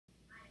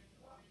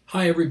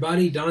Hi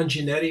everybody, Don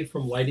Giannetti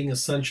from Lighting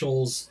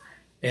Essentials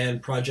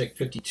and Project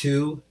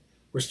 52.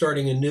 We're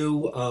starting a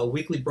new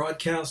weekly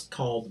broadcast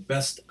called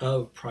Best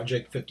of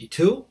Project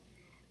 52.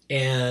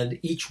 And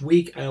each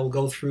week I'll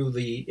go through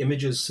the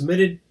images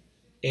submitted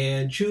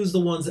and choose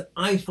the ones that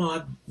I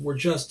thought were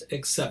just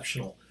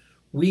exceptional.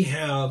 We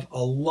have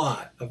a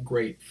lot of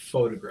great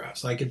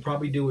photographs. I could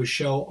probably do a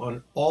show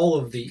on all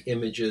of the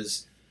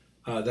images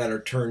that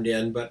are turned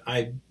in, but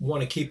I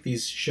want to keep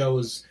these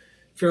shows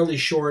fairly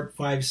short,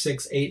 5,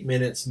 6, 8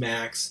 minutes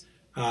max,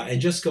 and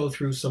just go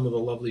through some of the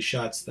lovely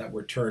shots that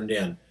were turned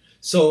in.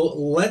 So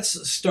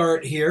let's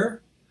start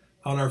here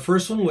on our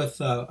first one with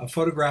a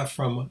photograph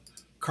from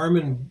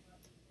Carmen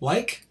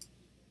Blake.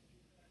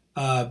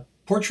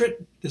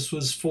 Portrait. This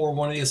was for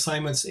one of the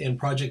assignments in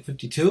Project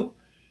 52,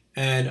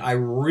 and I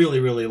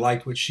really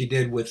liked what she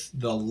did with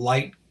the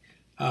light.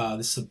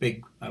 This is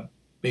a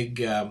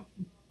big octa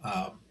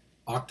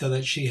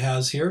that she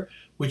has here,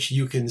 which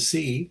you can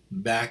see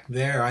back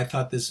there. I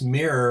thought this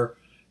mirror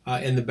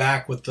in the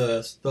back with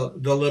the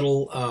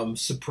little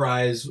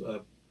surprise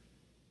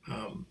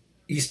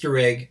Easter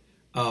egg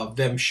of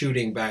them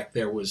shooting back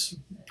there was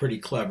pretty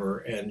clever,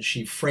 and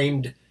she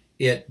framed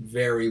it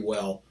very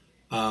well.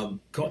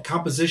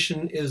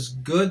 Composition is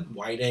good,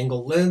 wide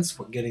angle lens.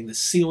 We're getting the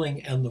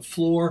ceiling and the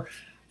floor,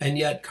 and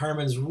yet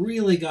Carmen's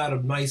really got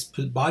a nice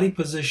body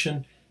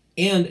position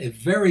and a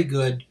very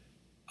good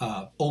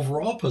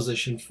overall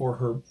position for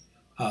her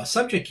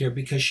subject here,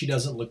 because she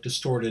doesn't look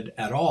distorted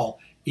at all,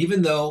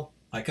 even though,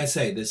 like I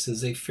say, this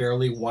is a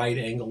fairly wide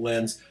angle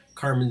lens.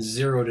 Carmen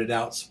zeroed it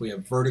out, so we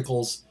have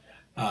verticals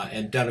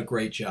and done a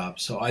great job.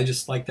 So I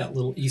just like that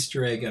little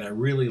Easter egg, and I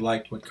really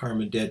liked what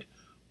Carmen did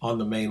on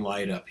the main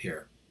light up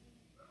here.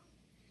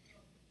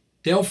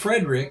 Dale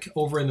Frederick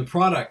over in the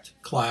product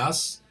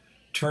class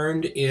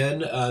turned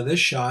in this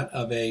shot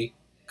of a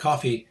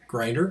coffee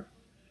grinder,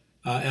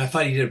 and I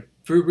thought he did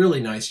a really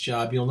nice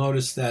job. You'll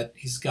notice that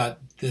he's got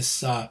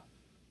this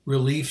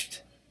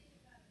reliefed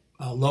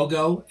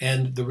logo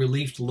and the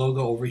reliefed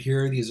logo over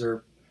here. These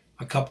are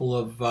a couple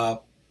of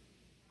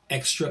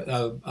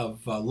extra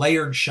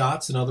layered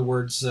shots, in other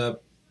words,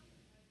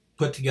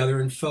 put together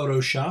in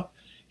Photoshop.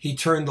 He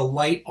turned the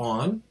light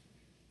on,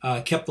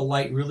 kept the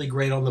light really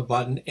great on the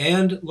button,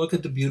 and look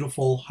at the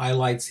beautiful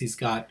highlights he's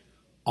got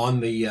on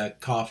the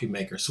coffee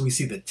maker. So we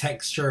see the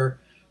texture,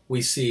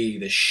 we see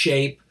the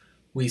shape,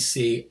 we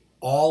see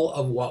all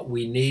of what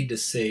we need to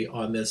see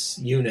on this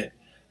unit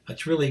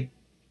to really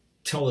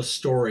tell a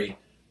story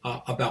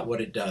about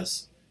what it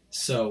does.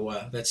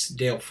 So that's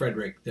Dale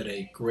Frederick, did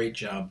a great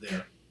job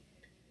there.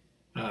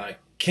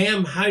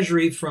 Cam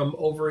Hajri from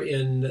over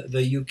in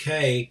the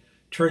UK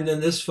turned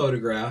in this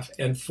photograph,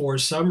 and for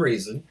some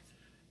reason,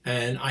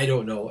 and I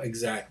don't know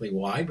exactly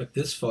why, but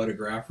this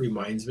photograph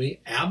reminds me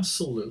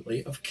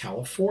absolutely of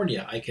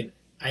California.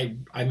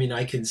 I mean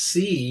I can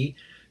see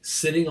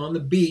sitting on the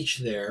beach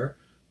there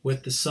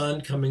with the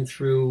sun coming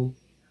through,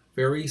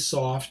 very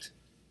soft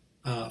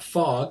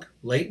fog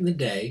late in the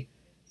day,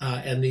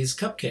 and these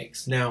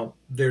cupcakes. Now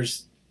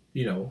there's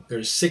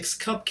 6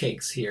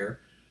 cupcakes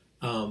here,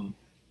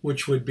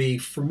 which would be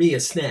for me a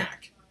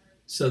snack.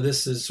 So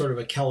this is sort of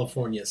a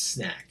California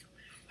snack.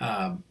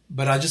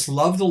 But I just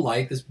love the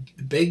light. This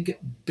big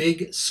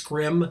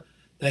scrim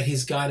that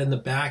he's got in the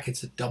back.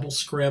 It's a double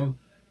scrim.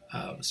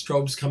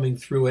 Strobes coming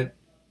through it.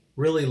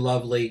 Really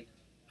lovely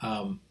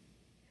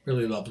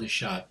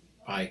shot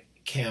by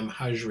Cam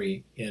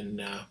Hajri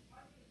in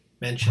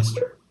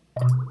Manchester.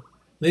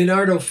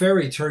 Leonardo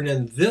Ferri turned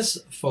in this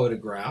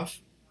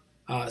photograph,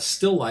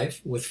 still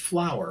life with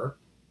flower,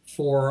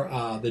 for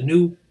the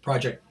new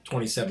Project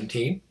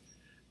 2017.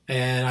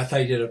 And I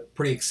thought he did a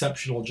pretty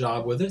exceptional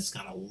job with it. It's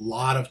got a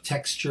lot of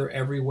texture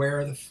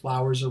everywhere. The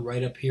flowers are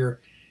right up here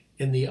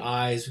in the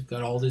eyes. We've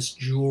got all this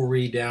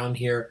jewelry down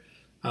here.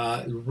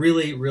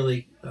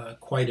 Really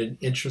quite an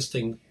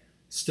interesting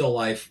still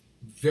life.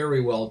 Very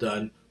well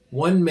done.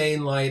 One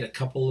main light, a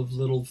couple of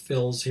little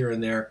fills here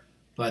and there,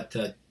 but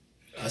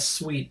a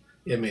sweet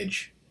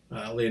image.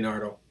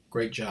 Leonardo,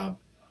 great job.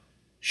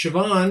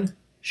 Siobhan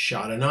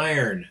shot an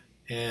iron,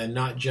 and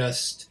not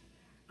just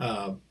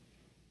an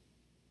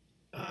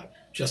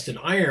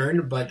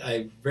iron, but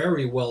a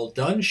very well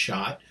done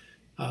shot.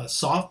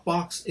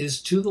 Softbox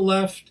is to the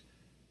left.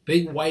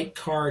 Big white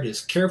card is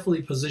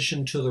carefully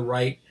positioned to the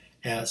right,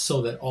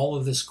 so that all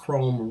of this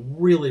chrome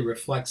really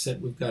reflects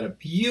it. We've got a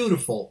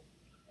beautiful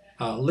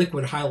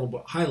liquid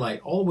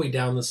highlight all the way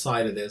down the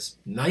side of this.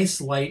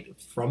 Nice light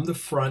from the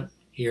front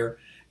here,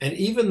 and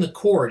even the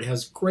cord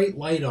has great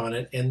light on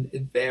it, and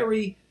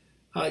very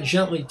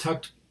gently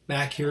tucked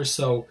back here,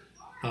 so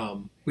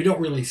we don't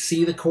really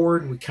see the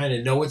cord. We kind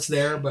of know it's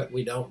there, but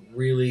we don't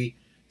really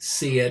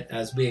see it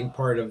as being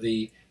part of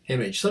the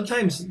image.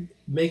 Sometimes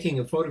making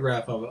a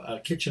photograph of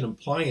a kitchen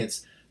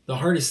appliance, the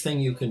hardest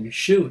thing you can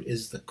shoot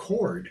is the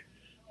cord.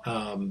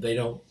 They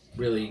don't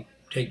really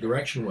take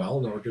direction well,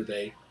 nor do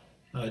they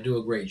do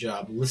a great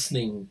job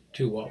listening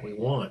to what we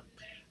want.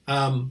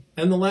 And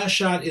the last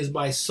shot is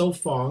by So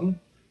Fong,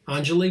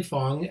 Anjali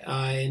Fong,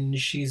 and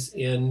she's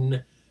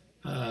in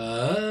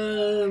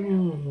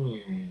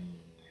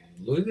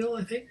Louisville,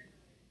 I think.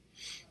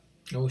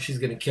 Oh, she's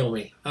going to kill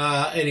me.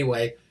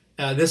 Anyway,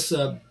 this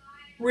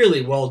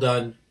really well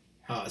done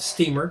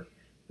steamer.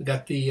 We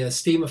got the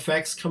steam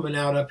effects coming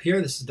out up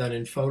here. This is done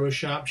in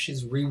Photoshop.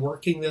 She's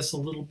reworking this a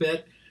little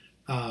bit,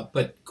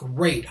 but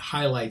great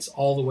highlights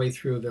all the way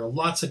through. There are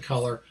lots of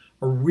color.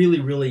 A really,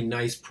 really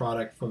nice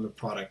product from the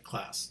product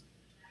class.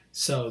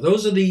 So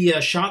those are the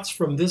shots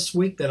from this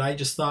week that I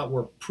just thought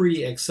were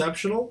pretty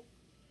exceptional.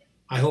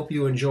 I hope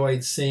you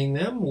enjoyed seeing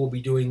them. We'll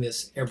be doing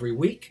this every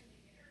week.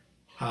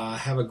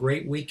 Have a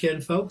great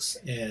weekend, folks,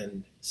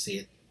 and see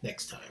you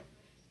next time.